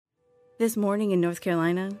This morning in North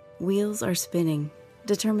Carolina, wheels are spinning.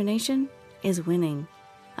 Determination is winning.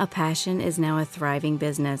 A passion is now a thriving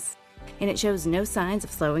business, and it shows no signs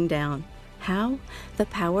of slowing down. How? The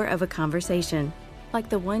power of a conversation, like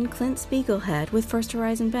the one Clint Spiegel had with First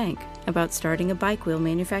Horizon Bank about starting a bike wheel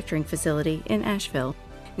manufacturing facility in Asheville.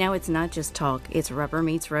 Now it's not just talk, it's rubber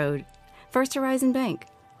meets road. First Horizon Bank.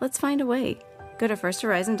 Let's find a way. Go to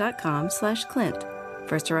firsthorizon.com/Clint.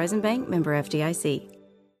 First Horizon Bank, member FDIC.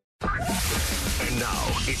 And now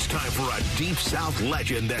it's time for a Deep South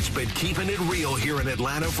legend that's been keeping it real here in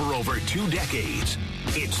Atlanta for over 2 decades.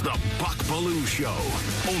 It's the Buck Belue Show,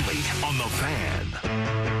 only on The Fan.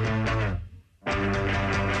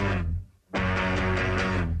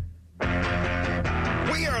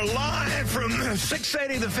 We are live from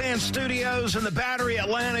 680 The Fan Studios in the Battery,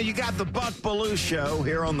 Atlanta. You got the Buck Belue Show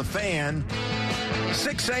here on The Fan.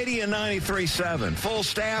 680 and 93.7. Full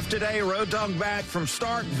staff today. Road Dog back from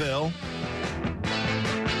Starkville.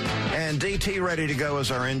 And DT ready to go as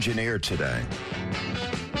our engineer today.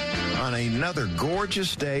 On another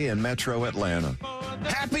gorgeous day in Metro Atlanta.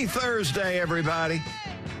 Happy Thursday, everybody.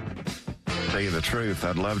 Tell you the truth,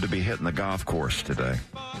 I'd love to be hitting the golf course today.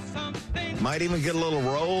 Might even get a little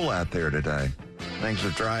roll out there today. Things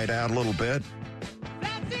have dried out a little bit.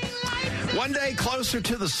 One day closer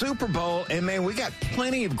to the Super Bowl, and man, we got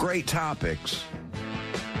plenty of great topics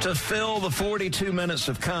to fill the 42 minutes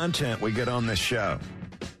of content we get on this show.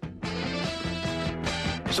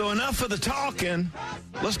 So enough of the talking.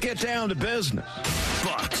 Let's get down to business.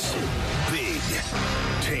 Buck's Big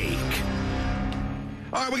Take.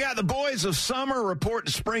 All right, we got the boys of summer report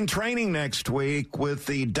to spring training next week with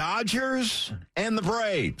the Dodgers and the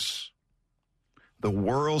Braves, the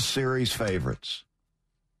World Series favorites.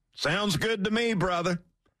 Sounds good to me, brother.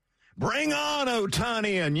 Bring on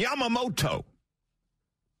Ohtani and Yamamoto.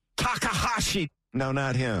 Takahashi. No,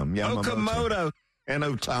 not him. Okamoto and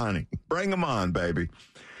Ohtani. Bring them on, baby.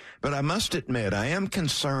 But I must admit, I am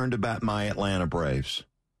concerned about my Atlanta Braves.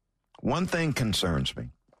 One thing concerns me,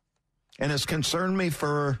 and it's concerned me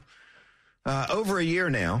for over a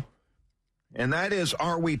year now, and that is,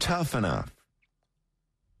 are we tough enough?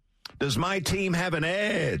 Does my team have an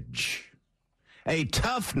edge? A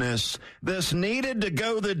toughness that's needed to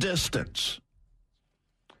go the distance?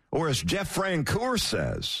 Or as Jeff Francoeur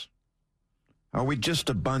says, are we just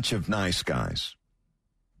a bunch of nice guys?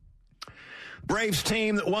 Braves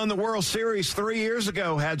team that won the World Series 3 years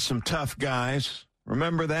ago had some tough guys.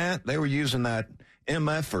 Remember that? They were using that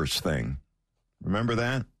MFers thing. Remember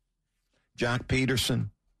that? Jock Peterson,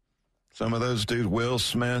 some of those dudes, Will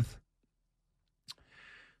Smith.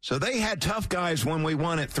 So they had tough guys when we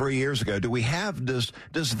won it 3 years ago. Does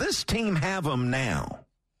this team have them now,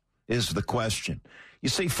 is the question. You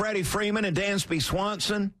see Freddie Freeman and Dansby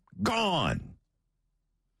Swanson, gone.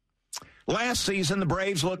 Last season, the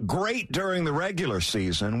Braves looked great during the regular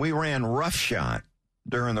season. We ran roughshod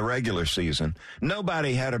during the regular season.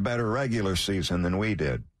 Nobody had a better regular season than we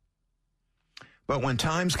did. But when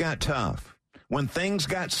times got tough, when things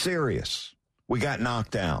got serious, we got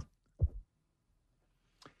knocked out.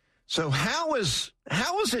 So how is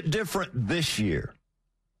it different this year?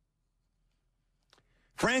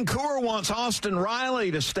 Francoeur wants Austin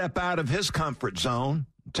Riley to step out of his comfort zone,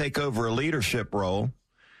 take over a leadership role,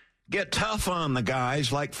 get tough on the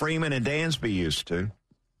guys like Freeman and Dansby used to.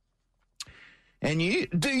 And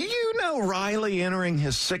do you know Riley, entering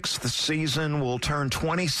his 6th season, will turn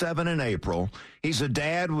 27 in April. He's a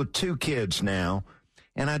dad with 2 kids now,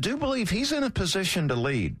 and I do believe he's in a position to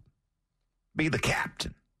lead, be the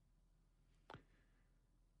captain.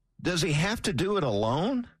 Does he have to do it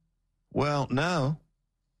alone? Well, no.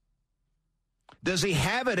 Does he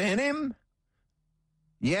have it in him?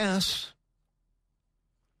 Yes.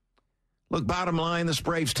 Look, bottom line, this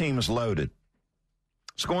Braves team is loaded.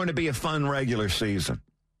 It's going to be a fun regular season.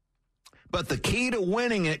 But the key to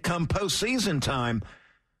winning it come postseason time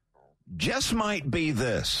just might be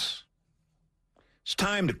this. It's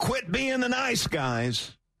time to quit being the nice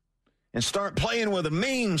guys and start playing with a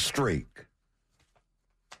mean streak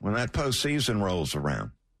when that postseason rolls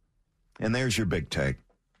around. And there's your big take.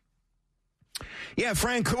 Yeah,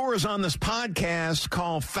 Francoeur is on this podcast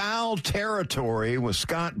called Foul Territory with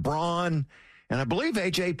Scott Braun, and I believe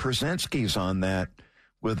A.J. Przinsky's on that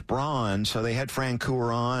with Braun. So they had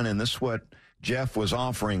Francoeur on, and this is what Jeff was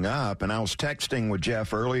offering up. And I was texting with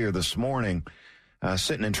Jeff earlier this morning,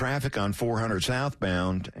 sitting in traffic on 400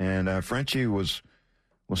 southbound, and Frenchie was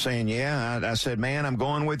saying, yeah, I said, man, I'm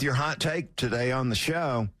going with your hot take today on the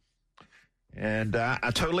show. And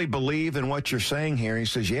I totally believe in what you're saying here. He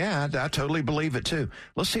says, yeah, I totally believe it too.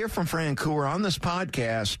 Let's hear from Francoeur on this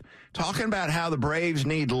podcast talking about how the Braves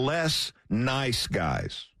need less nice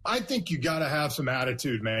guys. I think you got to have some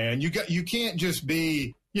attitude, man. You can't just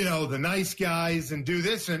be, the nice guys and do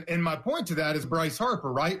this. And my point to that is Bryce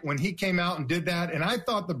Harper, right? When he came out and did that, and I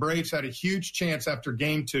thought the Braves had a huge chance after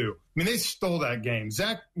game 2. I mean, they stole that game.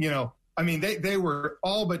 Zach, they were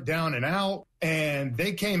all but down and out, and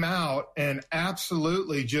they came out and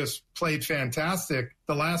absolutely just played fantastic.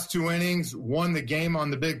 The last 2 innings, won the game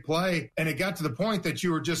on the big play, and it got to the point that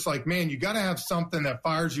you were just like, man, you got to have something that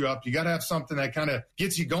fires you up. You got to have something that kind of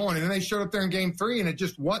gets you going. And then they showed up there in game 3, and it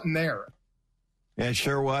just wasn't there. It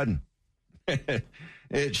sure wasn't.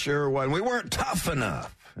 It sure wasn't. We weren't tough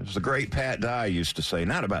enough. It was the great Pat Dye used to say,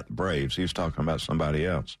 not about the Braves. He was talking about somebody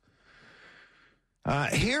else.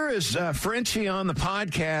 Here is Frenchie on the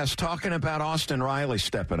podcast talking about Austin Riley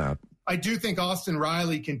stepping up. I do think Austin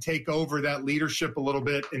Riley can take over that leadership a little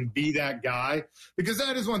bit and be that guy, because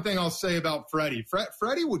that is one thing I'll say about Freddie.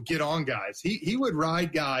 Freddie would get on guys. He would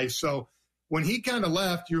ride guys. So when he kind of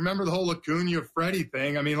left, you remember the whole Acuna Freddie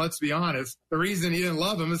thing. I mean, let's be honest. The reason he didn't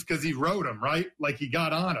love him is because he rode him, right? Like he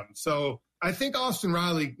got on him. So I think Austin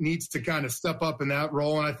Riley needs to kind of step up in that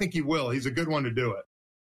role, and I think he will. He's a good one to do it.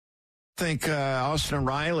 I think Austin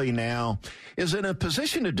Riley now is in a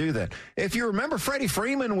position to do that. If you remember, Freddie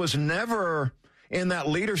Freeman was never in that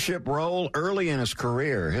leadership role early in his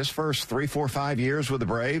career. His first 3, 4, 5 years with the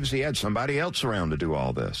Braves, he had somebody else around to do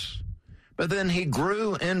all this. But then he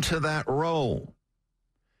grew into that role.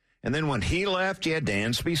 And then when he left, you had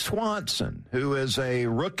Dansby Swanson, who is a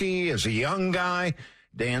rookie, is a young guy.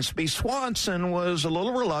 Dansby Swanson was a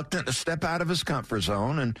little reluctant to step out of his comfort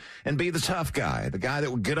zone and be the tough guy, the guy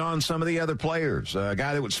that would get on some of the other players, a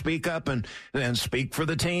guy that would speak up and speak for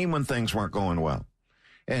the team when things weren't going well.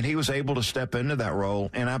 And he was able to step into that role.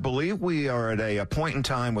 And I believe we are at a point in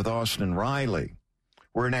time with Austin Riley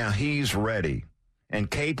where now he's ready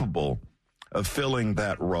and capable of filling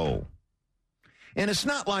that role. And it's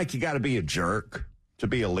not like you got to be a jerk to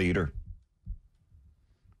be a leader.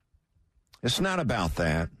 It's not about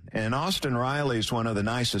that. And Austin Riley's one of the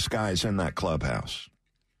nicest guys in that clubhouse.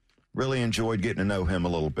 Really enjoyed getting to know him a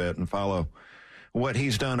little bit and follow what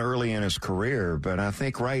he's done early in his career. But I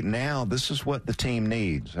think right now this is what the team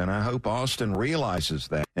needs. And I hope Austin realizes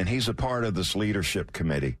that. And he's a part of this leadership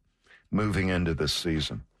committee moving into this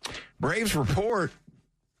season. Braves report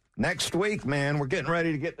next week, man. We're getting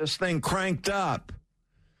ready to get this thing cranked up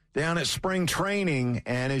down at spring training.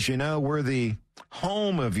 And as you know, we're the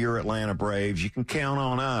home of your Atlanta Braves. You can count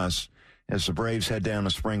on us as the Braves head down to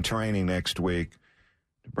spring training next week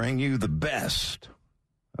to bring you the best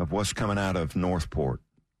of what's coming out of Northport.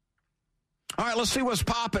 All right, let's see what's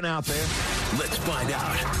popping out there. Let's find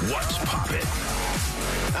out what's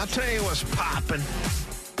popping. I'll tell you what's popping.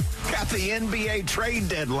 Got the NBA trade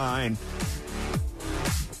deadline.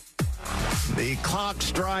 The clock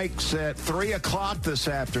strikes at 3 o'clock this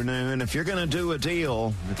afternoon. If you're going to do a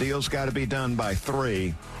deal, the deal's got to be done by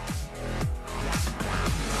 3.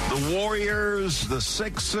 The Warriors, the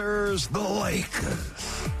Sixers, the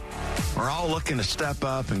Lakers are all looking to step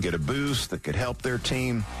up and get a boost that could help their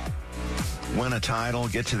team win a title,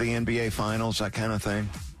 get to the NBA Finals, that kind of thing.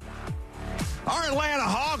 Our Atlanta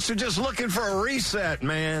Hawks are just looking for a reset,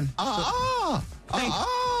 man.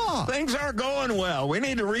 Things aren't going well. We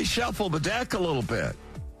need to reshuffle the deck a little bit.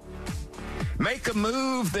 Make a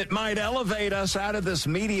move that might elevate us out of this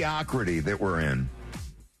mediocrity that we're in.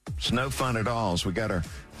 It's no fun at all, as we got our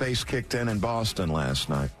face kicked in Boston last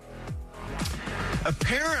night.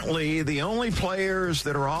 Apparently, the only players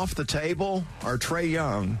that are off the table are Trae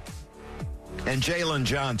Young and Jalen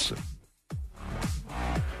Johnson.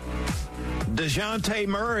 DeJounte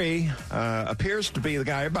Murray appears to be the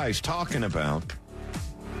guy everybody's talking about.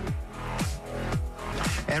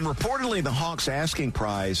 And reportedly, the Hawks' asking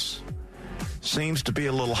price seems to be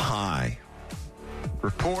a little high.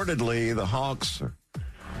 Reportedly, the Hawks are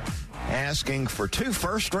asking for 2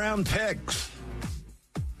 first-round picks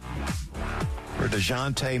for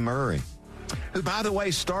DeJounte Murray, who, by the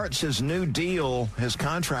way, starts his new deal, his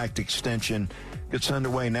contract extension gets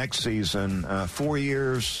underway next season, 4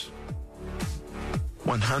 years,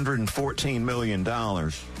 $114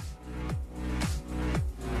 million.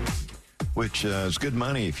 Which is good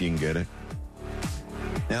money if you can get it.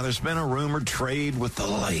 Now, there's been a rumored trade with the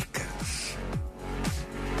Lakers.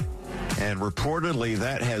 And reportedly,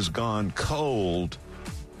 that has gone cold.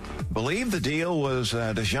 Believe the deal was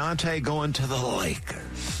DeJounte going to the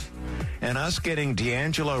Lakers and us getting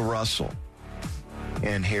D'Angelo Russell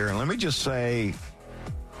in here. And let me just say,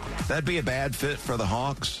 that'd be a bad fit for the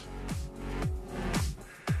Hawks.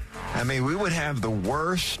 I mean, we would have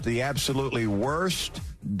the absolutely worst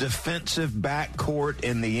defensive backcourt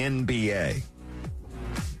in the NBA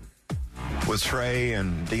with Trey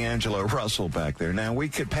and D'Angelo Russell back there. Now, we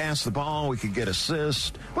could pass the ball, we could get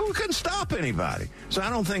assists, but we couldn't stop anybody. So I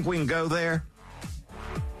don't think we can go there.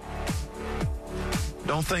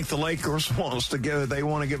 Don't think the Lakers want us to go. They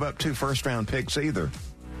want to give up 2 first-round picks either.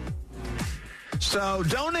 So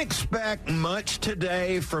don't expect much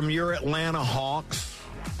today from your Atlanta Hawks.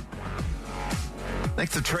 I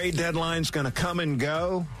think the trade deadline's going to come and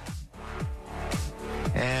go.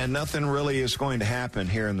 And nothing really is going to happen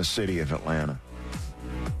here in the city of Atlanta.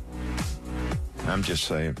 I'm just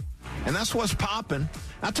saying. And that's what's popping.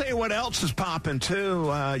 I'll tell you what else is popping, too.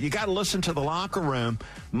 You got to listen to the locker room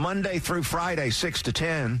Monday through Friday, 6 to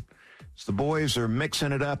 10. So the boys are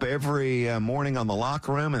mixing it up every morning on the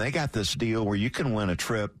locker room, and they got this deal where you can win a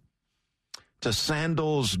trip to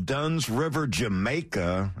Sandals Dunn's River,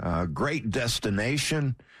 Jamaica. A great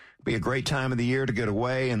destination. Be a great time of the year to get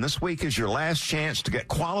away. And this week is your last chance to get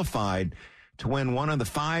qualified to win one of the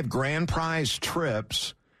 5 grand prize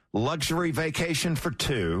trips, luxury vacation for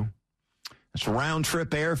 2. It's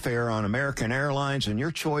round-trip airfare on American Airlines, and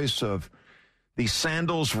your choice of the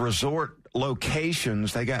Sandals Resort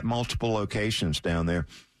locations. They got multiple locations down there.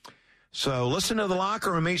 So listen to the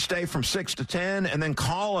locker room each day from 6 to 10, and then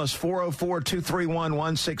call us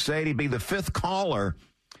 404-231-1680. Be the 5th caller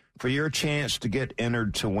for your chance to get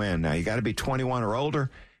entered to win. Now, you got to be 21 or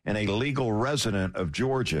older and a legal resident of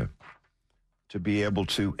Georgia to be able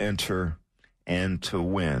to enter and to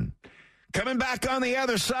win. Coming back on the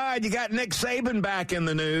other side, you got Nick Saban back in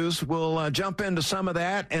the news. We'll jump into some of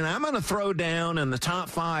that, and I'm going to throw down in the top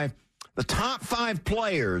 5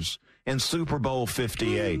 players in Super Bowl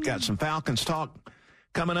 58. Got some Falcons talk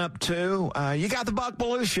coming up, too. You got the Buck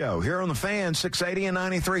Belue Show here on the Fan, 680 and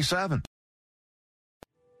 93.7.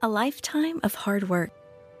 A lifetime of hard work,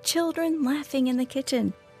 children laughing in the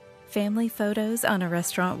kitchen, family photos on a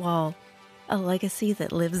restaurant wall, a legacy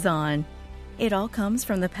that lives on. It all comes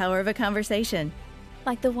from the power of a conversation,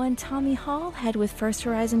 like the one Tommy Hall had with First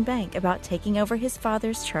Horizon Bank about taking over his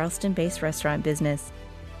father's Charleston-based restaurant business.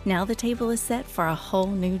 Now the table is set for a whole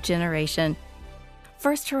new generation.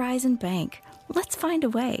 First Horizon Bank. Let's find a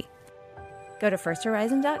way. Go to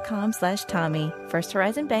firsthorizon.com/Tommy. First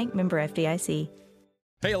Horizon Bank, member FDIC.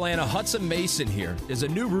 Hey Atlanta, Hudson Mason here. Is a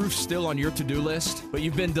new roof still on your to-do list, but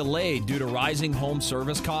you've been delayed due to rising home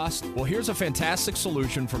service costs? Well, here's a fantastic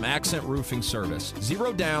solution from Accent Roofing Service.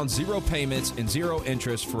 0 down, 0 payments, and 0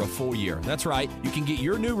 interest for a full year. That's right, you can get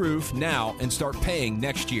your new roof now and start paying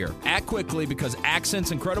next year. Act quickly because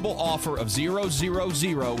Accent's incredible offer of 0, 0,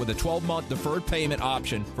 0 with a 12-month deferred payment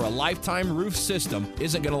option for a lifetime roof system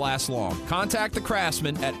isn't going to last long. Contact the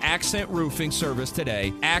craftsman at Accent Roofing Service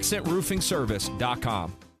today, accentroofingservice.com.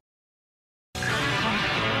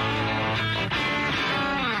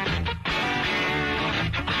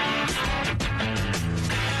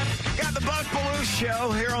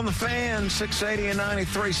 Show here on the Fan, 680 and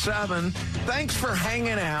 93.7. Thanks for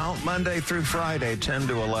hanging out Monday through Friday, 10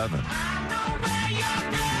 to 11.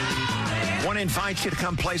 Want to invite you to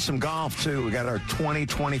come play some golf, too. We got our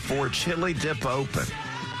 2024 Chili Dip Open.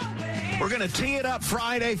 We're going to tee it up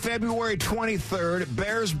Friday, February 23rd at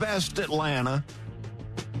Bears Best Atlanta.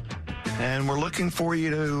 And we're looking for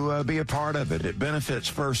you to be a part of it. It benefits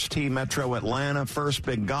First Tee Metro Atlanta, first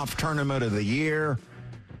big golf tournament of the year.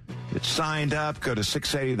 Get signed up. Go to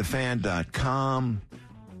 680thefan.com.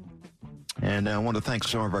 And I want to thank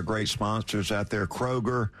some of our great sponsors out there.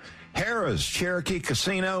 Kroger, Harrah's, Cherokee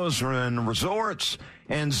Casinos and Resorts,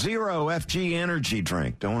 and Zero FG Energy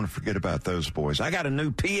Drink. Don't want to forget about those boys. I got a new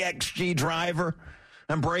PXG driver.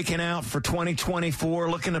 I'm breaking out for 2024,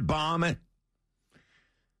 looking to bomb it.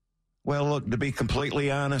 Well, look, to be completely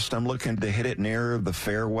honest, I'm looking to hit it nearer the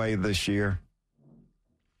fairway this year.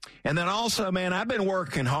 And then also, man, I've been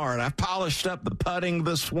working hard. I've polished up the putting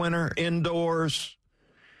this winter indoors.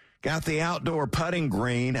 Got the outdoor putting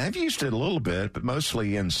green. I've used it a little bit, but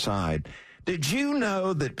mostly inside. Did you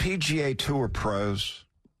know that PGA Tour pros,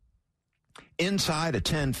 inside of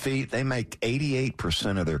 10 feet, they make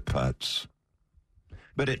 88% of their putts?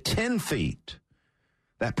 But at 10 feet,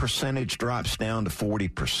 that percentage drops down to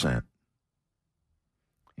 40%.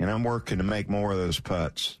 And I'm working to make more of those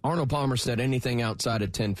putts. Arnold Palmer said anything outside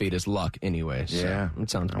of 10 feet is luck anyway. So yeah, it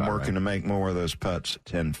sounds about I'm working right. to make more of those putts at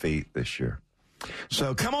 10 feet this year.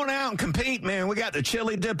 So come on out and compete, man. We got the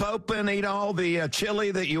Chili Dip Open. Eat all the chili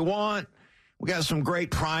that you want. We got some great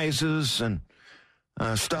prizes and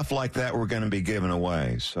stuff like that we're going to be giving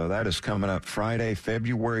away. So that is coming up Friday,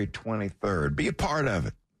 February 23rd. Be a part of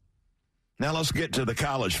it. Now let's get to the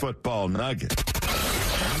college football nugget.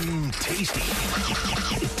 Tasty.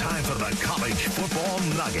 Time for the College Football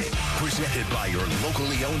Nugget. Presented by your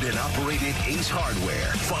locally owned and operated Ace Hardware.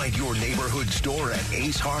 Find your neighborhood store at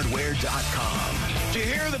acehardware.com. Did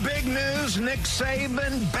you hear the big news? Nick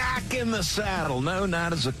Saban back in the saddle. No,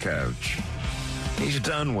 not as a coach. He's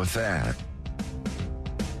done with that.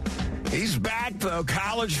 He's back, though,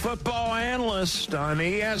 college football analyst on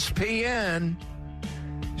ESPN.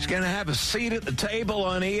 He's going to have a seat at the table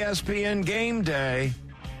on ESPN Game Day.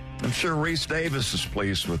 I'm sure Reese Davis is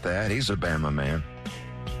pleased with that. He's a Bama man.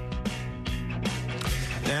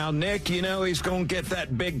 Now, Nick, you know he's going to get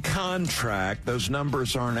that big contract. Those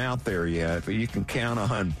numbers aren't out there yet, but you can count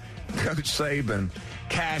on Coach Saban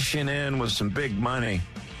cashing in with some big money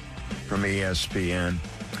from ESPN.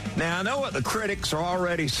 Now, I know what the critics are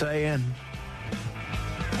already saying,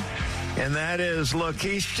 and that is, look,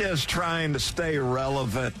 he's just trying to stay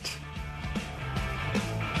relevant,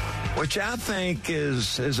 which I think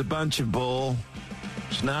is a bunch of bull.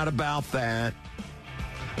 It's not about that.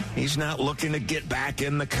 He's not looking to get back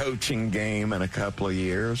in the coaching game in a couple of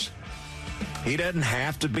years. He doesn't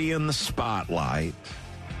have to be in the spotlight.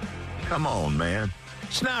 Come on, man.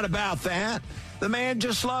 It's not about that. The man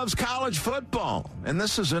just loves college football, and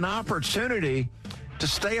this is an opportunity to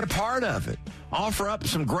stay a part of it, offer up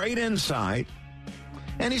some great insight,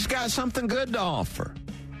 and he's got something good to offer.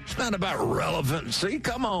 It's not about relevancy.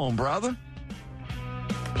 Come on, brother.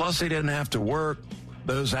 Plus, he didn't have to work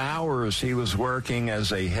those hours he was working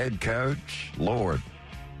as a head coach. Lord,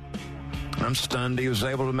 I'm stunned he was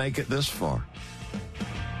able to make it this far.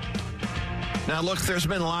 Now, look, there's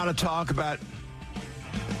been a lot of talk about,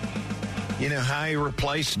 you know, how he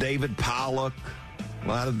replaced David Pollock. A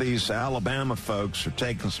lot of these Alabama folks are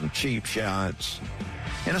taking some cheap shots.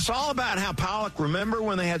 And it's all about how Pollock, remember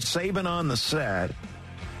when they had Saban on the set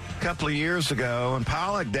a couple of years ago, and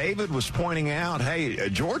Pollock, David was pointing out, hey,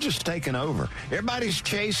 Georgia's taking over. Everybody's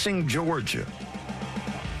chasing Georgia.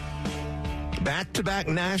 Back-to-back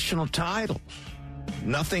national titles.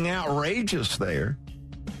 Nothing outrageous there.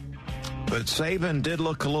 But Saban did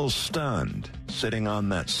look a little stunned sitting on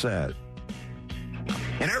that set.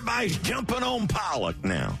 And everybody's jumping on Pollock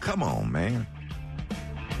now. Come on, man.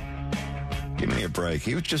 Give me a break.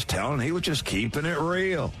 He was just keeping it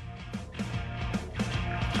real.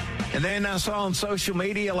 And then I saw on social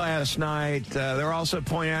media last night, they're also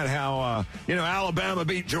pointing out how, Alabama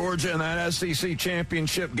beat Georgia in that SEC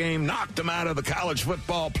championship game, knocked them out of the college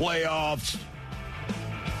football playoffs.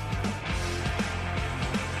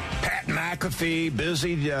 Pat McAfee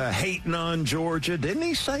busy hating on Georgia. Didn't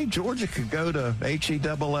he say Georgia could go to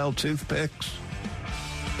HELL toothpicks?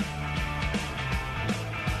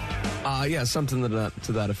 Yeah, something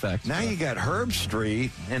to that effect. Now you got Herb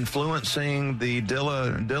Street influencing the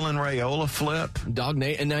Dylan Raiola flip.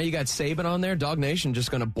 And now you got Saban on there. Dog Nation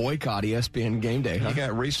just going to boycott ESPN Game Day. Huh? You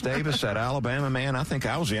got Reese Davis, that Alabama man. I think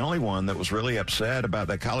I was the only one that was really upset about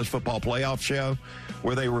that college football playoff show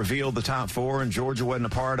where they revealed the top four and Georgia wasn't a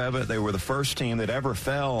part of it. They were the first team that ever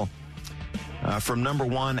fell from number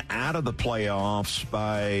one out of the playoffs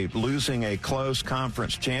by losing a close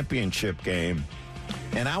conference championship game.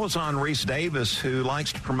 And I was on Reese Davis, who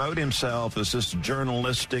likes to promote himself as this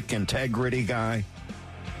journalistic integrity guy.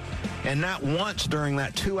 And not once during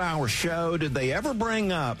that 2-hour show did they ever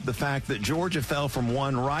bring up the fact that Georgia fell from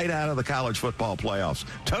one right out of the college football playoffs.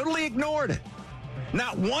 Totally ignored it.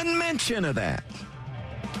 Not one mention of that.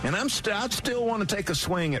 And I'd still want to take a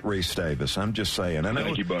swing at Reese Davis. I'm just saying.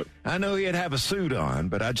 Thank you, Buck. I know he'd have a suit on,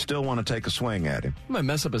 but I'd still want to take a swing at him. Might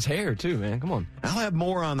mess up his hair, too, man. Come on. I'll have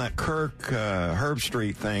more on that Herb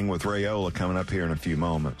Street thing with Raiola coming up here in a few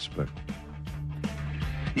moments. But,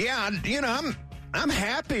 yeah, I'm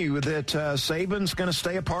happy with that Saban's going to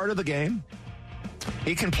stay a part of the game.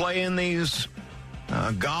 He can play in these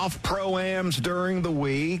golf pro-ams during the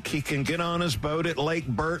week. He can get on his boat at Lake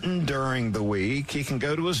Burton during the week. He can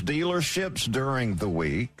go to his dealerships during the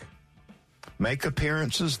week, make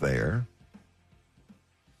appearances there.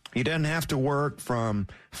 He doesn't have to work from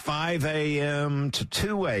 5 a.m. to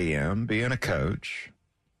 2 a.m. being a coach.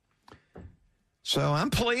 So I'm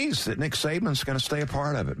pleased that Nick Saban's going to stay a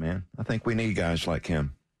part of it, man. I think we need guys like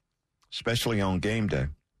him, especially on game day.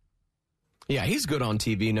 Yeah, he's good on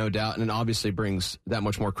TV, no doubt, and it obviously brings that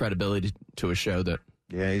much more credibility to a show that...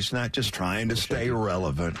 Yeah, he's not just trying to stay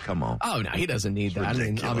relevant. Come on. Oh, no, he doesn't need that. Ridiculous.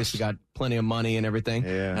 I mean, obviously got plenty of money and everything.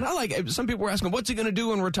 Yeah. And I like, some people were asking, what's he going to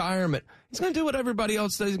do in retirement? He's going to do what everybody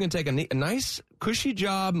else does. He's going to take a nice, cushy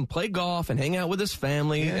job and play golf and hang out with his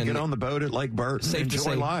family. Yeah, and get on the boat at Lake Burton and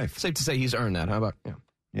enjoy life. Safe to say he's earned that. How about,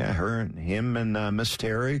 Yeah, him and Miss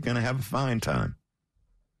Terry going to have a fine time.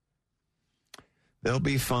 They'll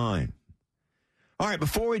be fine. All right,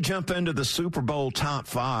 before we jump into the Super Bowl top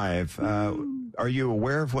 5, are you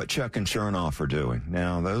aware of what Chuck and Chernoff are doing?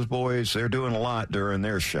 Now, those boys, they're doing a lot during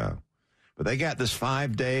their show. But they got this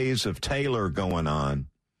 5 days of Taylor going on,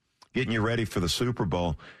 getting you ready for the Super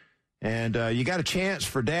Bowl. And you got a chance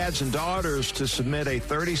for dads and daughters to submit a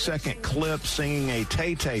 30-second clip singing a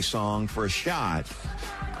Tay-Tay song for a shot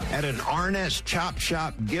at an Arnett's Chop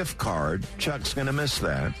Shop gift card. Chuck's going to miss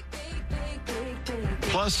that.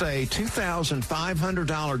 Plus a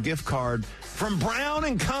 $2,500 gift card from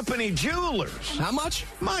Brown & Company Jewelers. How much?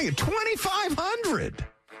 $2,500.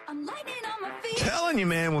 Telling you,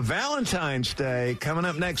 man, with Valentine's Day coming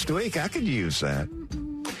up next week, I could use that.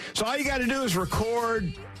 So all you got to do is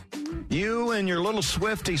record you and your little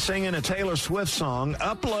Swiftie singing a Taylor Swift song,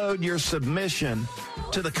 upload your submission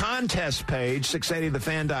to the contest page,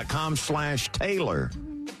 680thefan.com/Taylor,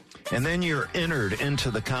 and then you're entered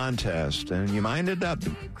into the contest, and you might end up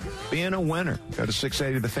being a winner. Go to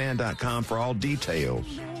 680thefan.com for all details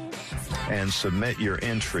and submit your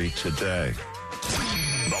entry today.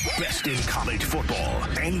 The best in college football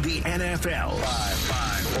and the NFL.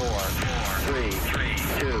 5, 4, 3,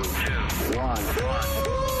 2, 1.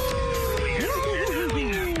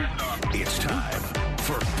 It's time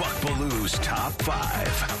for Buck Belue's Top 5.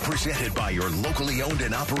 Presented by your locally owned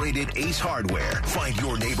and operated Ace Hardware. Find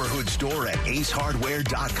your neighborhood store at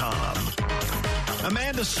acehardware.com.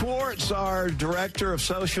 Amanda Swartz, our director of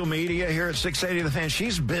social media here at 680 The Fan,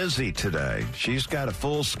 she's busy today. She's got a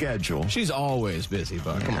full schedule. She's always busy,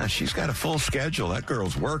 Buck. Come on. She's got a full schedule. That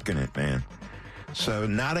girl's working it, man. So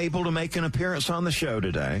not able to make an appearance on the show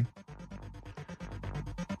today.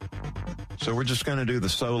 So we're just going to do the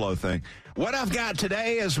solo thing. What I've got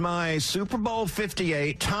today is my Super Bowl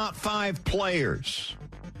 58 top 5 players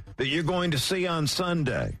that you're going to see on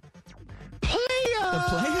Sunday. The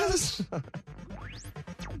players?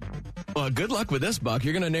 Well, good luck with this, Buck.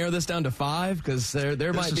 You're going to narrow this down to 5 because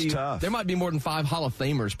there might be more than 5 Hall of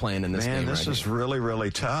Famers playing in this game. Man, this is really, really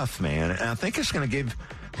tough, man. And I think it's going to give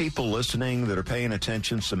people listening that are paying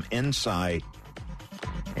attention some insight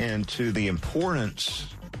into the importance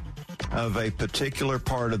of a particular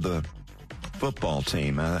part of the football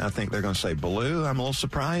team. I think they're going to say, Belue, I'm a little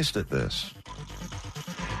surprised at this.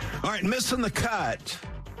 All right, missing the cut.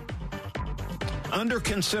 Under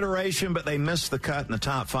consideration, but they missed the cut in the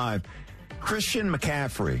top 5. Christian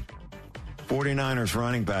McCaffrey, 49ers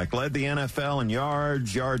running back, led the NFL in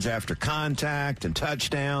yards after contact, and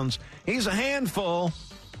touchdowns. He's a handful.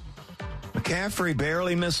 McCaffrey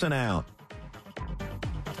barely missing out.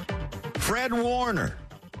 Fred Warner,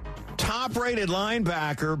 top-rated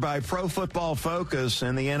linebacker by Pro Football Focus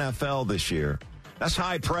in the NFL this year. That's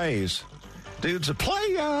high praise. Dude's a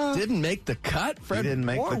player. Didn't make the cut, Fred. He didn't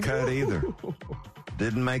make the cut either.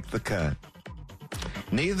 Didn't make the cut.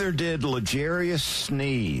 Neither did L'Jarius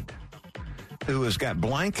Sneed, who has got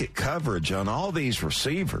blanket coverage on all these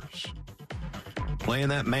receivers, playing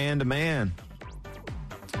that man-to-man.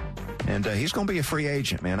 And he's going to be a free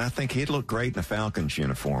agent, man. I think he'd look great in a Falcons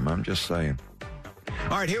uniform. I'm just saying.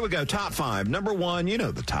 All right, here we go. Top 5. Number 1, you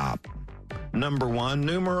know the top. Number 1,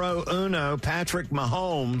 numero uno, Patrick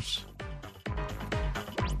Mahomes.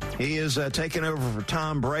 He is taking over for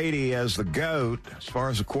Tom Brady as the GOAT as far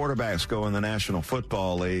as the quarterbacks go in the National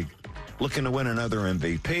Football League. Looking to win another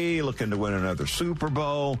MVP, looking to win another Super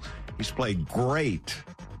Bowl. He's played great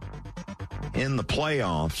in the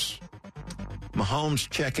playoffs. Mahomes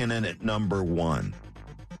checking in at number 1.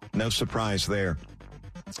 No surprise there.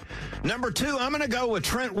 Number 2, I'm going to go with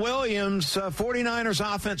Trent Williams,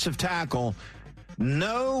 49ers offensive tackle.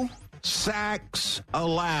 No sacks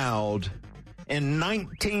allowed in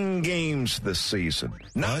 19 games this season.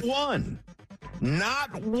 Not one.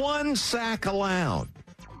 Not one sack allowed.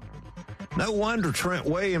 No wonder Trent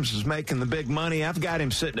Williams is making the big money. I've got him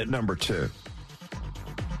sitting at number 2.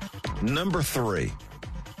 Number 3.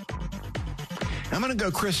 I'm going to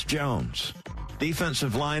go Chris Jones,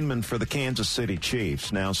 defensive lineman for the Kansas City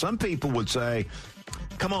Chiefs. Now, some people would say,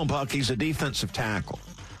 come on, Buck, he's a defensive tackle.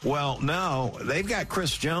 Well, no, they've got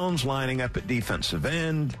Chris Jones lining up at defensive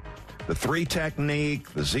end, the 3 technique,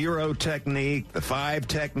 the 0 technique, the 5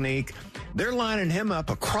 technique. They're lining him up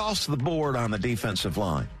across the board on the defensive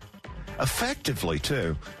line. Effectively,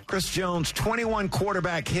 too. Chris Jones, 21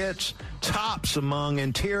 quarterback hits, tops among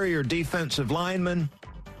interior defensive linemen.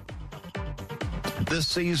 This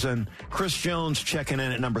season, Chris Jones checking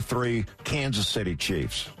in at number 3, Kansas City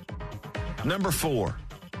Chiefs. Number 4,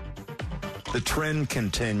 the trend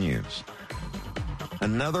continues.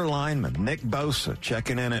 Another lineman, Nick Bosa,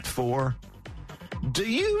 checking in at 4. Do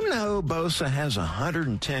you know Bosa has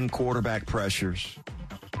 110 quarterback pressures?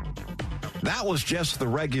 That was just the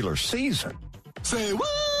regular season. Say what?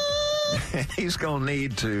 He's going to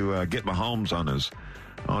need to get Mahomes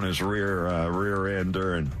on his rear end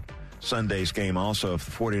during Sunday's game also if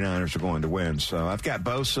the 49ers are going to win. So I've got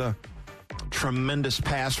Bosa, tremendous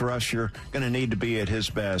pass rusher, going to need to be at his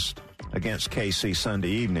best against KC Sunday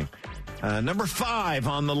evening. Number 5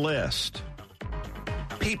 on the list.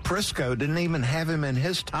 Pete Prisco didn't even have him in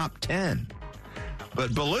his top 10.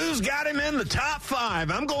 But Belue's got him in the top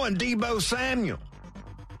 5. I'm going Deebo Samuel.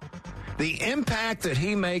 The impact that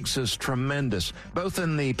he makes is tremendous, both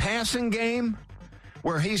in the passing game,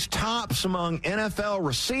 where he's tops among NFL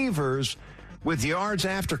receivers with yards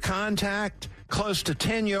after contact, close to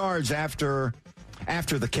 10 yards after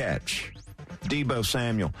the catch. Deebo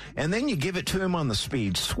Samuel. And then you give it to him on the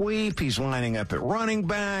speed sweep. He's lining up at running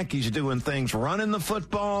back. He's doing things running the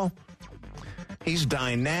football. He's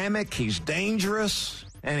dynamic. He's dangerous.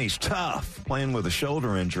 And he's tough, playing with a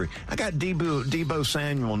shoulder injury. I got Deebo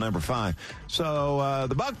Samuel, number 5. So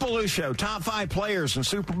the Buck Belue Show, top 5 players in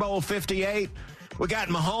Super Bowl 58. We got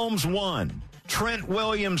Mahomes 1, Trent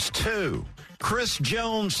Williams 2, Chris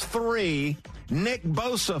Jones 3, Nick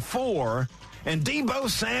Bosa 4, and Deebo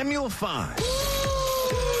Samuel 5.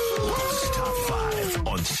 Buck's top 5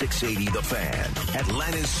 on 680 The Fan,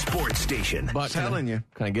 Atlanta's sports station. But Telling you.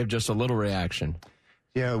 Can I give just a little reaction?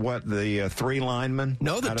 Yeah, what, the 3 linemen?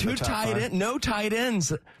 No, the out of 2 top 5? no tight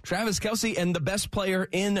ends. Travis Kelce and the best player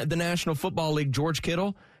in the National Football League, George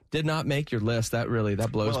Kittle, did not make your list. That blows me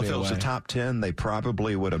away. Well, if it was a top 10, they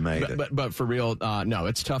probably would have made it. But for real, no,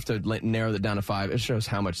 it's tough to narrow that down to 5. It shows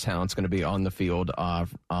how much talent's going to be on the field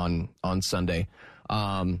on Sunday.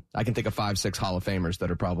 I can think of 5, 6 Hall of Famers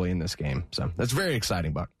that are probably in this game. So that's very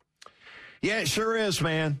exciting, Buck. Yeah, it sure is,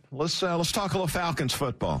 man. Let's talk a little Falcons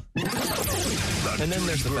football. And then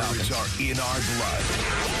there's the Falcons are in our blood.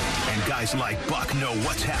 And guys like Buck know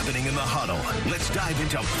what's happening in the huddle. Let's dive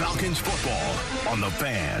into Falcons football on The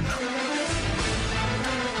Fan.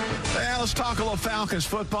 Well, let's talk a little Falcons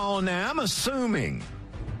football now. I'm assuming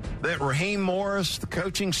that Raheem Morris, the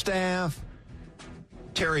coaching staff,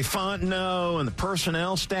 Terry Fontenot, and the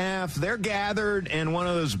personnel staff, they're gathered in one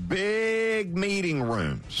of those big meeting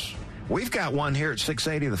rooms. We've got one here at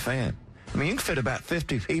 680 The Fan. I mean, you can fit about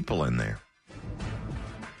 50 people in there.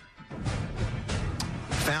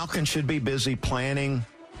 Falcons should be busy planning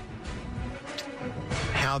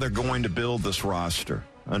how they're going to build this roster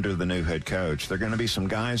under the new head coach. There are going to be some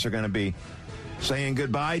guys they're going to be saying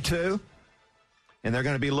goodbye to, and they're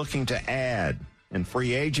going to be looking to add in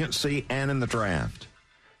free agency and in the draft.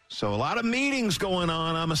 So a lot of meetings going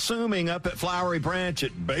on, I'm assuming, up at Flowery Branch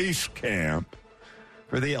at base camp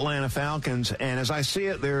for the Atlanta Falcons. And as I see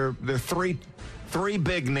it, there are three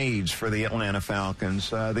big needs for the Atlanta Falcons.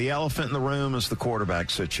 The elephant in the room is the quarterback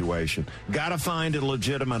situation. Got to find a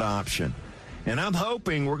legitimate option. And I'm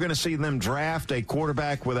hoping we're going to see them draft a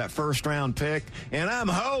quarterback with that first-round pick. And I'm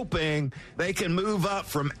hoping they can move up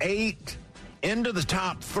from 8 into the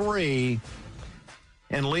top 3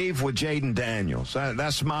 and leave with Jaden Daniels.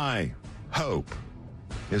 That's my hope,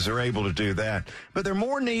 is they're able to do that. But there are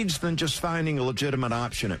more needs than just finding a legitimate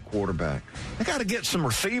option at quarterback. They got to get some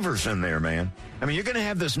receivers in there, man. I mean, you're going to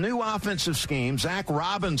have this new offensive scheme. Zach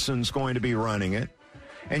Robinson's going to be running it.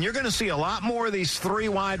 And you're going to see a lot more of these 3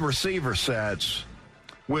 wide receiver sets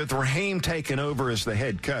with Raheem taking over as the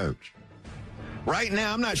head coach. Right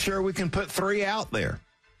now, I'm not sure we can put 3 out there.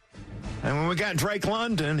 And when we got Drake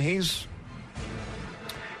London, he's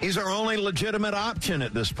our only legitimate option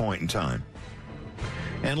at this point in time.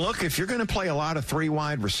 And look, if you're going to play a lot of 3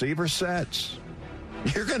 wide receiver sets,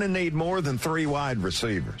 you're going to need more than 3 wide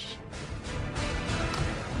receivers.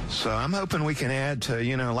 So I'm hoping we can add to,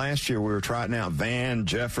 last year we were trotting out Van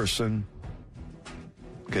Jefferson,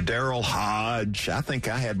 Kadarrell Hodge. I think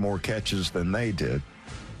I had more catches than they did.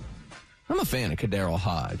 I'm a fan of Kadarrell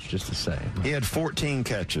Hodge, just to say. He had 14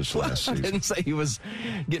 catches last season. I didn't say he was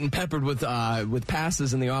getting peppered with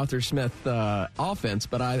passes in the Arthur Smith offense,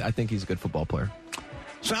 but I think he's a good football player.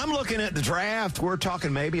 So I'm looking at the draft. We're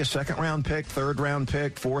talking maybe a 2nd-round pick, 3rd-round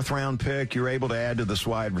pick, 4th-round pick. You're able to add to this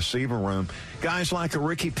wide receiver room. Guys like a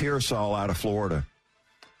Ricky Pearsall out of Florida.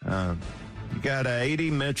 You got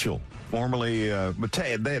A.D. Mitchell, formerly,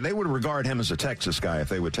 they would regard him as a Texas guy if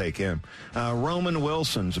they would take him. Roman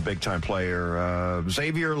Wilson's a big-time player.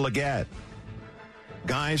 Xavier Legette.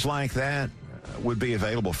 Guys like that would be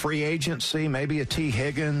available. Free agency, maybe a T.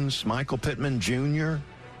 Higgins, Michael Pittman Jr.,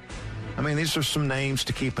 I mean, these are some names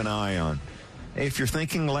to keep an eye on. If you're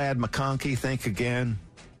thinking Ladd McConkey, think again.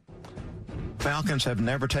 Falcons have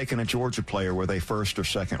never taken a Georgia player with a 1st or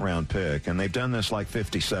 2nd-round pick, and they've done this like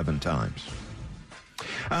 57 times.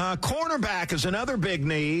 Cornerback is another big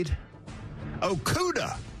need.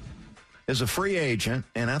 Okudah is a free agent,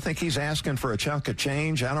 and I think he's asking for a chunk of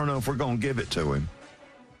change. I don't know if we're going to give it to him.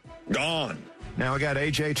 Gone. Now we got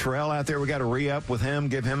A.J. Terrell out there. We got to re-up with him,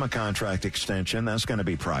 give him a contract extension. That's going to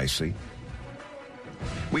be pricey.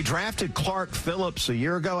 We drafted Clark Phillips a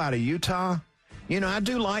year ago out of Utah. I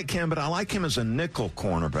do like him, but I like him as a nickel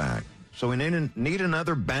cornerback. So we need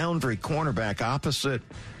another boundary cornerback opposite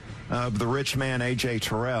of the rich man A.J.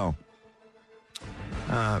 Terrell.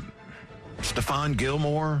 Stephon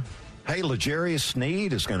Gilmore. Hey, L'Jarius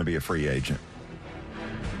Sneed is going to be a free agent.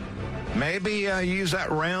 Maybe use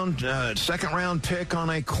that second-round pick on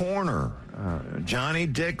a corner. Johnny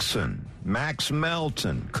Dixon, Max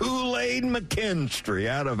Melton, Kool-Aid McKinstry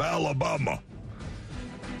out of Alabama.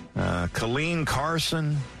 Colleen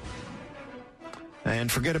Carson.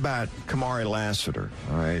 And forget about Kamari Lassiter.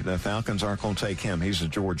 All right, the Falcons aren't going to take him. He's a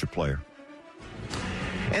Georgia player.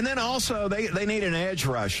 And then also, they need an edge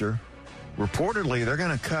rusher. Reportedly, they're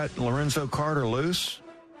going to cut Lorenzo Carter loose.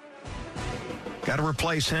 Got to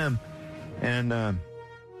replace him. And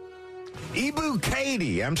Ibu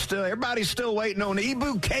Katie, everybody's still waiting on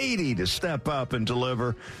Ibu Katie to step up and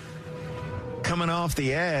deliver. Coming off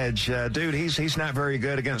the edge, dude, he's not very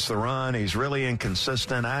good against the run. He's really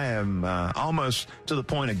inconsistent. I am almost to the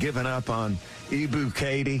point of giving up on Ibu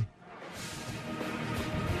Katie.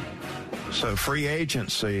 So free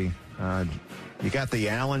agency, you got the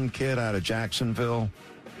Allen kid out of Jacksonville,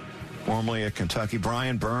 formerly of Kentucky.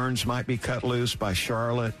 Brian Burns might be cut loose by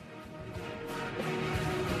Charlotte.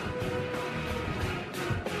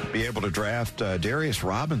 Be able to draft Darius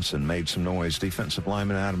Robinson, made some noise, defensive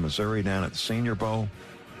lineman out of Missouri down at the Senior Bowl.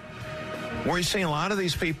 Where you see a lot of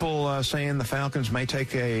these people saying the Falcons may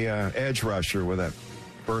take a edge rusher with that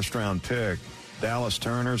first-round pick. Dallas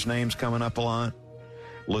Turner's name's coming up a lot.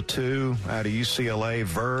 Latu out of UCLA,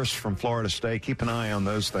 Verse from Florida State. Keep an eye on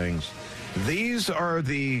those things. These are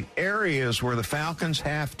the areas where the Falcons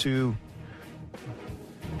have to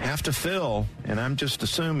fill, and I'm just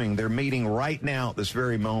assuming they're meeting right now at this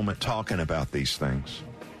very moment talking about these things.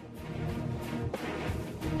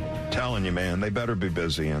 Telling you, man, they better be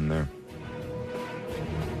busy in there.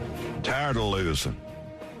 Tired of losing.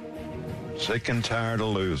 Sick and tired of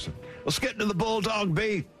losing. Let's get to the Bulldog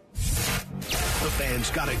Beat. The fans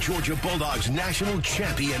got a Georgia Bulldogs national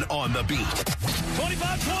champion on the beat.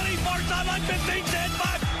 25-20, far sideline, 15,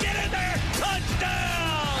 10-5, get in there,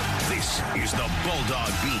 touchdown! This is the Bulldog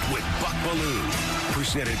Beat with Buck Belue,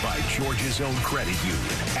 presented by Georgia's own credit union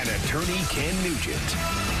and attorney Ken Nugent.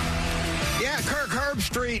 Yeah, Kirk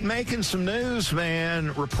Herbstreit making some news,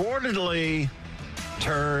 man. Reportedly,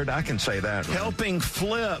 I can say that, right? Helping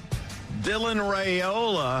flip Dylan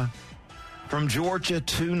Raiola from Georgia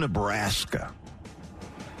to Nebraska.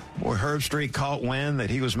 Boy, Herbstreit caught wind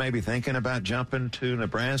that he was maybe thinking about jumping to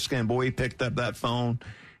Nebraska, and boy, he picked up that phone.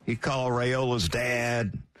 He called Raiola's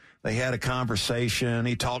dad. They had a conversation.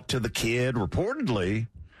 He talked to the kid, reportedly,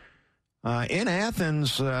 in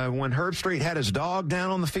Athens when Herbstreit had his dog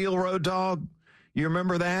down on the field, Road Dog. You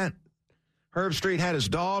remember that? Herbstreit had his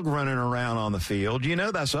dog running around on the field. You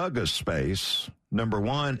know that's Uga's space, number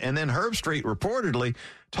one. And then Herbstreit reportedly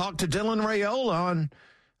talked to Dylan Raiola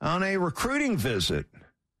on a recruiting visit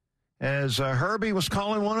as Herbie was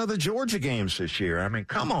calling one of the Georgia games this year. I mean,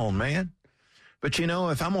 come on, man. But, you know,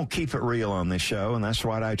 if I'm going to keep it real on this show, and that's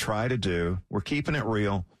what I try to do, we're keeping it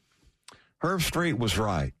real. Herbstreit was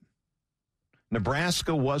right.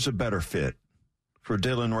 Nebraska was a better fit for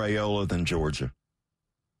Dylan Raiola than Georgia.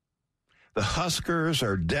 The Huskers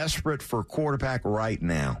are desperate for a quarterback right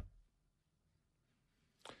now.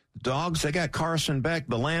 The Dogs, they got Carson Beck,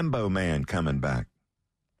 the Lambeau man, coming back.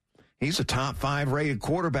 He's a top 5 rated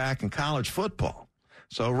quarterback in college football.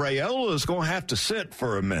 So Raiola is going to have to sit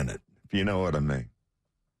for a minute, if you know what I mean.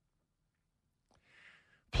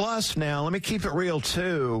 Plus, now, let me keep it real,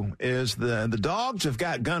 too, is the Dogs have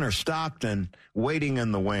got Gunnar Stockton waiting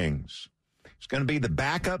in the wings. He's going to be the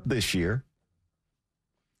backup this year.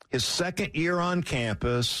 His second year on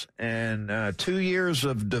campus and 2 years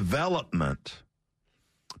of development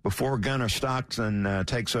before Gunnar Stockton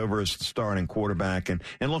takes over as the starting quarterback. And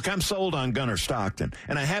look, I'm sold on Gunnar Stockton,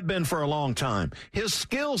 and I have been for a long time. His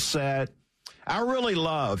skill set, I really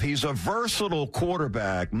love. He's a versatile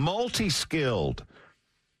quarterback, multi-skilled.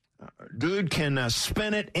 Dude can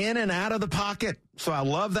spin it in and out of the pocket, so I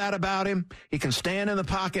love that about him. He can stand in the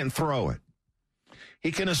pocket and throw it.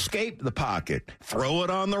 He can escape the pocket, throw it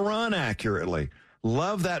on the run accurately.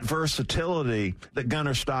 Love that versatility that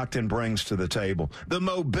Gunnar Stockton brings to the table. The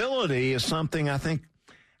mobility is something I think,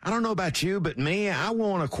 I don't know about you, but me, I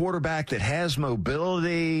want a quarterback that has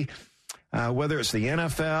mobility, whether it's the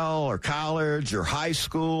NFL or college or high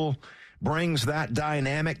school. brings that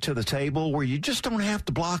dynamic to the table where you just don't have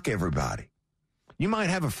to block everybody. You might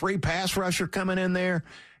have a free pass rusher coming in there,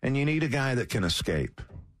 and you need a guy that can escape,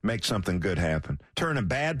 make something good happen, turn a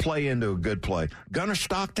bad play into a good play. Gunnar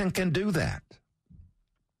Stockton can do that.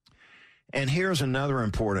 And here's another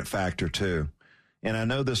important factor, too. And I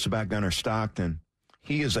know this about Gunnar Stockton.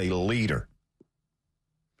 He is a leader.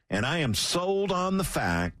 And I am sold on the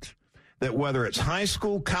fact that whether it's high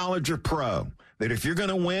school, college, or pro, that if you're going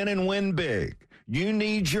to win and win big, you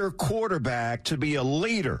need your quarterback to be a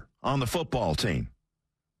leader on the football team.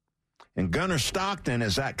 And Gunnar Stockton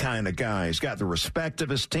is that kind of guy. He's got the respect of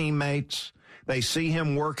his teammates. They see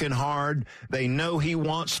him working hard. They know he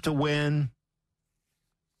wants to win.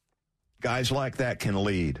 Guys like that can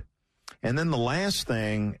lead. And then the last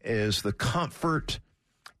thing is the comfort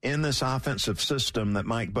in this offensive system that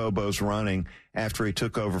Mike Bobo's running after he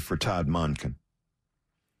took over for Todd Monken.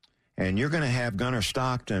 And you're going to have Gunnar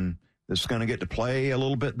Stockton that's going to get to play a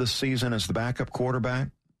little bit this season as the backup quarterback.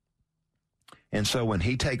 And so when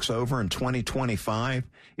he takes over in 2025,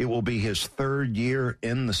 it will be his third year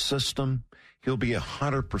in the system. He'll be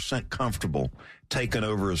 100% comfortable taking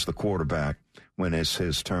over as the quarterback when it's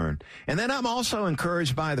his turn. And then I'm also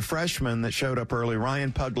encouraged by the freshman that showed up early,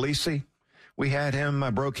 Ryan Puglisi. We had him,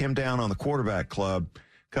 broke him down on the quarterback club a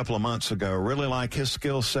couple of months ago. Really like his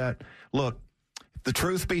skill set. Look, if the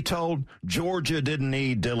truth be told, Georgia didn't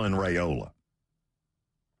need Dylan Raiola.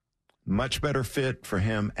 Much better fit for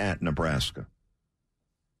him at Nebraska.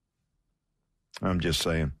 I'm just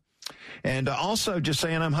saying. And also just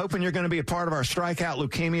saying, I'm hoping you're going to be a part of our Strikeout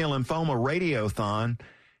Leukemia Lymphoma Radiothon.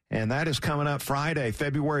 And that is coming up Friday,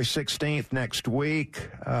 February 16th next week.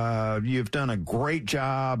 You've done a great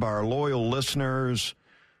job. Our loyal listeners,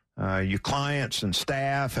 your clients and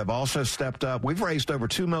staff have also stepped up. We've raised over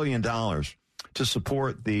 $2 million to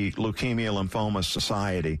support the Leukemia Lymphoma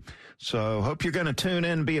Society. So hope you're going to tune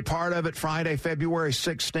in and be a part of it Friday, February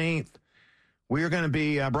 16th. We are going to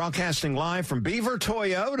be broadcasting live from Beaver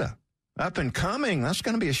Toyota, up and coming. That's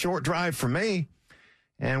going to be a short drive for me.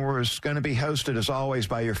 And we're going to be hosted, as always,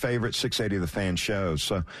 by your favorite 680 The Fan shows.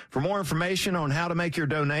 So for more information on how to make your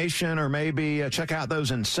donation or maybe check out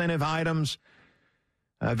those incentive items,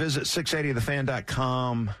 visit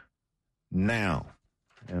 680thefan.com now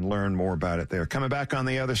and learn more about it there. Coming back on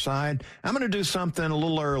the other side, I'm going to do something a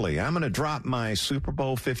little early. I'm going to drop my Super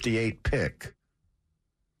Bowl 58 pick.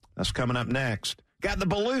 That's coming up next. Got the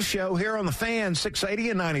Belue Show here on The Fan,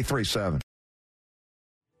 680 and 93.7.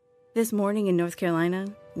 This morning in North Carolina,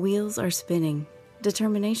 wheels are spinning.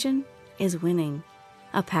 Determination is winning.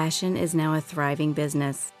 A passion is now a thriving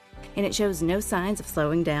business, and it shows no signs of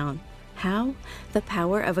slowing down. How? The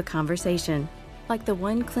power of a conversation, like the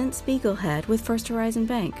one Clint Spiegel had with First Horizon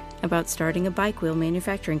Bank about starting a bike wheel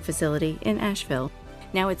manufacturing facility in Asheville.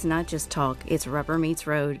 Now it's not just talk, it's rubber meets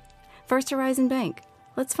road. First Horizon Bank.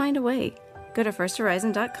 Let's find a way. Go to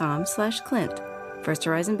firsthorizon.com/Clint. First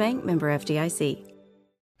Horizon Bank, member FDIC.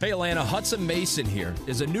 Hey Atlanta, Hudson Mason here.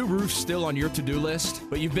 Is a new roof still on your to-do list,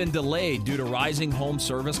 but you've been delayed due to rising home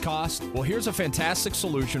service costs? Well, here's a fantastic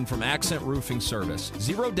solution from Accent Roofing Service.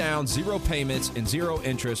 0 down, 0 payments, and 0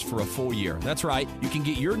 interest for a full year. That's right. You can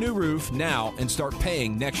get your new roof now and start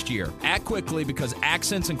paying next year. Act quickly because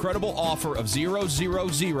Accent's incredible offer of 000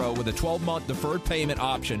 with a 12-month deferred payment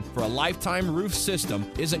option for a lifetime roof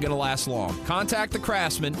system isn't going to last long. Contact the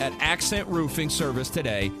craftsman at Accent Roofing Service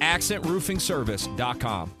today,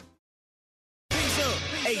 accentroofingservice.com.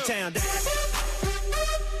 A-Town.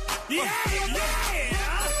 Yeah,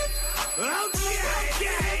 yeah. Okay.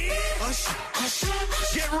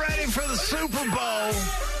 Get ready for the Super Bowl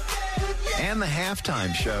and the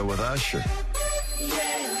halftime show with Usher.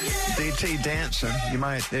 DT dancing. You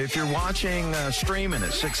might, if you're watching streaming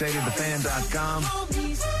at 680thefan.com,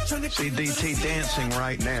 see DT dancing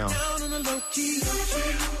right now.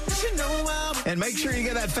 And make sure you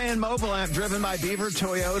get that Fan mobile app driven by Beaver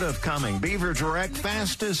Toyota of Cumming. Beaver Direct,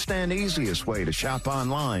 fastest and easiest way to shop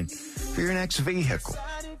online for your next vehicle.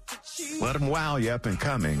 Let them wow you up and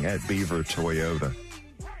coming at Beaver Toyota.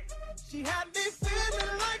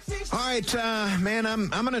 All right, man, I'm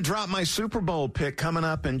going to drop my Super Bowl pick coming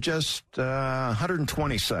up in just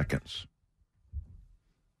 120 seconds.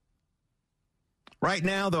 Right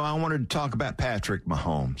now, though, I wanted to talk about Patrick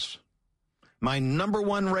Mahomes, my number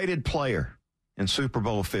 1 rated player in Super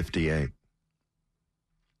Bowl 58.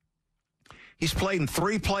 He's played in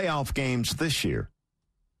 3 playoff games this year.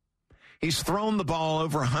 He's thrown the ball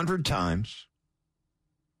over 100 times.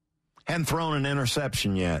 Hadn't thrown an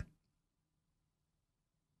interception yet.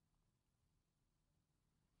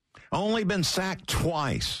 Only been sacked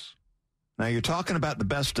twice. Now, you're talking about the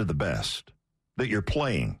best of the best that you're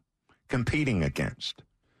playing competing against.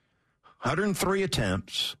 103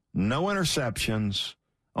 attempts, no interceptions,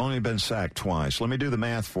 only been sacked twice. Let me do the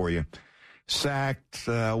math for you. Sacked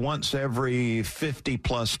once every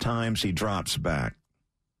 50-plus times he drops back.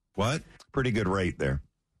 What? Pretty good rate there.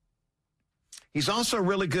 He's also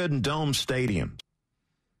really good in dome stadiums.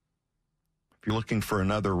 If you're looking for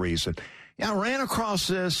another reason. Yeah, I ran across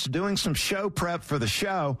this doing some show prep for the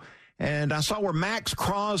show, and I saw where Max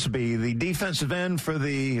Crosby, the defensive end for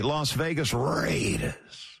the Las Vegas Raiders,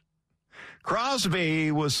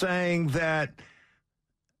 Crosby was saying that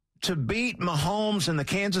to beat Mahomes and the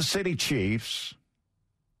Kansas City Chiefs,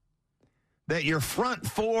 that your front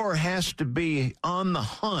four has to be on the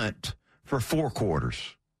hunt for 4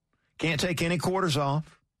 quarters. Can't take any quarters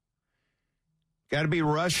off. Got to be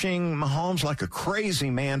rushing Mahomes like a crazy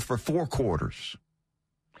man for 4 quarters.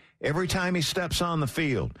 Every time he steps on the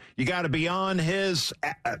field, you got to be on his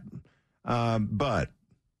butt.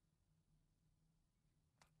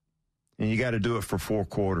 And you got to do it for 4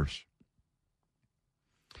 quarters.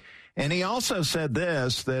 And he also said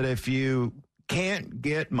this, that if you can't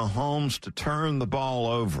get Mahomes to turn the ball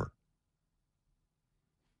over,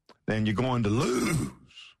 then you're going to lose.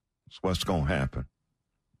 That's what's going to happen.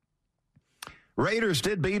 Raiders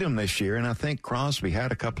did beat him this year, and I think Crosby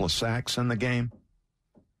had a couple of sacks in the game.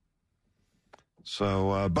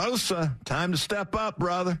 So, Bosa, time to step up,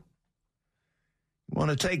 brother. You want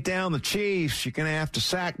to take down the Chiefs, you're going to have to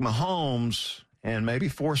sack Mahomes and maybe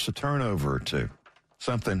force a turnover or two,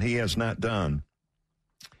 something he has not done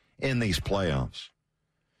in these playoffs.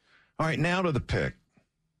 All right, now to the pick.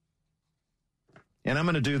 And I'm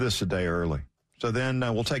going to do this a day early. So then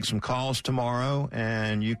we'll take some calls tomorrow,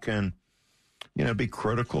 and you can, be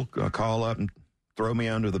critical, call up and throw me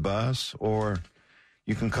under the bus, or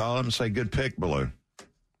you can call up and say, good pick, Belue.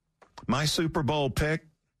 My Super Bowl pick,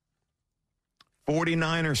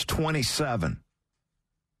 49ers 27,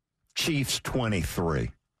 Chiefs 23.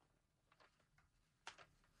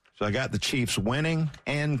 So I got the Chiefs winning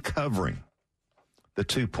and covering the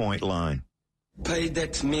 2-point line. Pay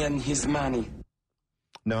that man his money.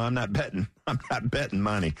 No, I'm not betting. I'm not betting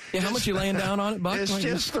money. Yeah, how much you laying down on it, Buck? It's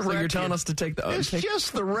just the you're telling us to take the. It's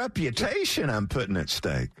just the reputation I'm putting at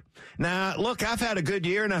stake. Now, look, I've had a good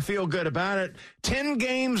year and I feel good about it. 10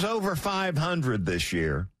 games over 500 this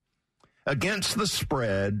year against the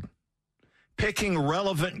spread, picking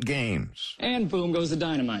relevant games. And boom goes the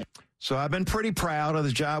dynamite. So I've been pretty proud of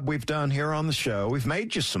the job we've done here on the show. We've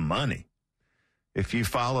made you some money if you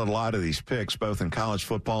followed a lot of these picks, both in college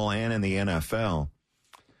football and in the NFL.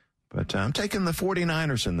 But I'm taking the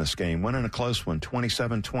 49ers in this game, winning a close one,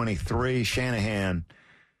 27-23. Shanahan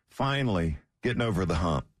finally getting over the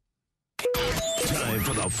hump. Time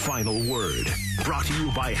for the final word. Brought to you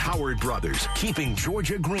by Howard Brothers, keeping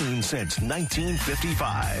Georgia green since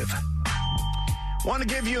 1955. Want to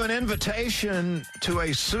give you an invitation to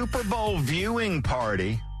a Super Bowl viewing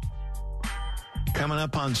party coming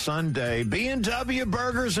up on Sunday. B&W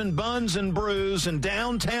Burgers and Buns and Brews in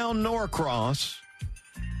downtown Norcross.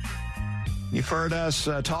 You've heard us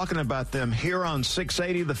talking about them here on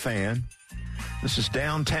 680 The Fan. This is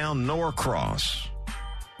downtown Norcross.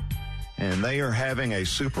 And they are having a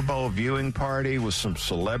Super Bowl viewing party with some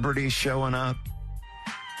celebrities showing up.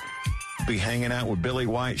 Be hanging out with Billy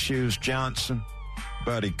White Shoes Johnson,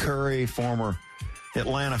 Buddy Curry, former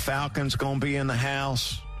Atlanta Falcons, going to be in the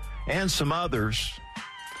house, and some others.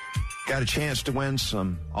 Got a chance to win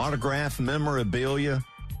some autographed memorabilia.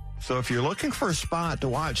 So if you're looking for a spot to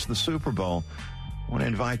watch the Super Bowl, I want to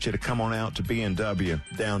invite you to come on out to B&W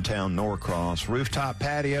downtown Norcross. Rooftop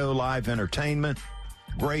patio, live entertainment,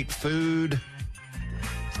 great food.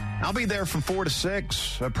 I'll be there from 4 to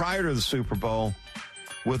 6 prior to the Super Bowl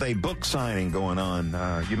with a book signing going on.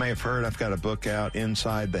 You may have heard I've got a book out,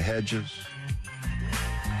 Inside the Hedges.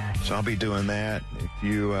 So I'll be doing that. If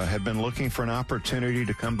you have been looking for an opportunity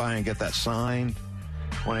to come by and get that signed,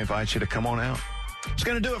 I want to invite you to come on out. It's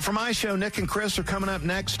going to do it for my show. Nick and Chris are coming up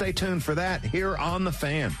next. Stay tuned for that here on The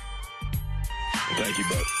Fan. Thank you,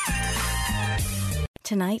 Bud.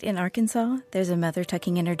 Tonight in Arkansas, there's a mother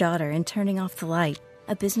tucking in her daughter and turning off the light.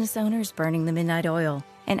 A business owner is burning the midnight oil.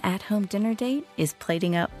 An at-home dinner date is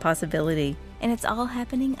plating up possibility. And it's all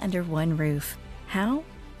happening under one roof. How?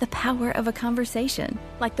 The power of a conversation,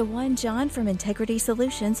 like the one John from Integrity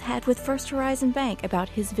Solutions had with First Horizon Bank about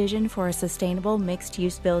his vision for a sustainable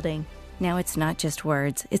mixed-use building. Now it's not just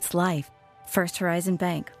words, it's life. First Horizon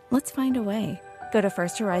Bank. Let's find a way. Go to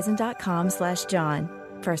firsthorizon.com/John.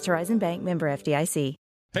 First Horizon Bank, member FDIC.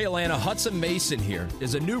 Hey Atlanta, Hudson Mason here.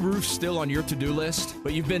 Is a new roof still on your to-do list,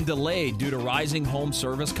 but you've been delayed due to rising home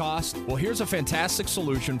service costs? Well, here's a fantastic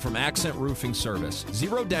solution from Accent Roofing Service.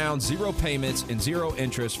 0 down, 0 payments, and 0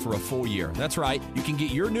 interest for a full year. That's right. You can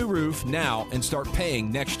get your new roof now and start paying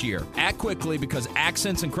next year. Act quickly because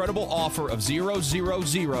Accent's incredible offer of 000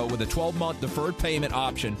 with a 12-month deferred payment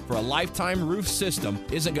option for a lifetime roof system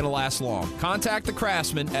isn't going to last long. Contact the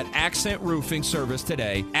craftsman at Accent Roofing Service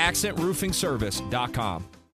today, accentroofingservice.com.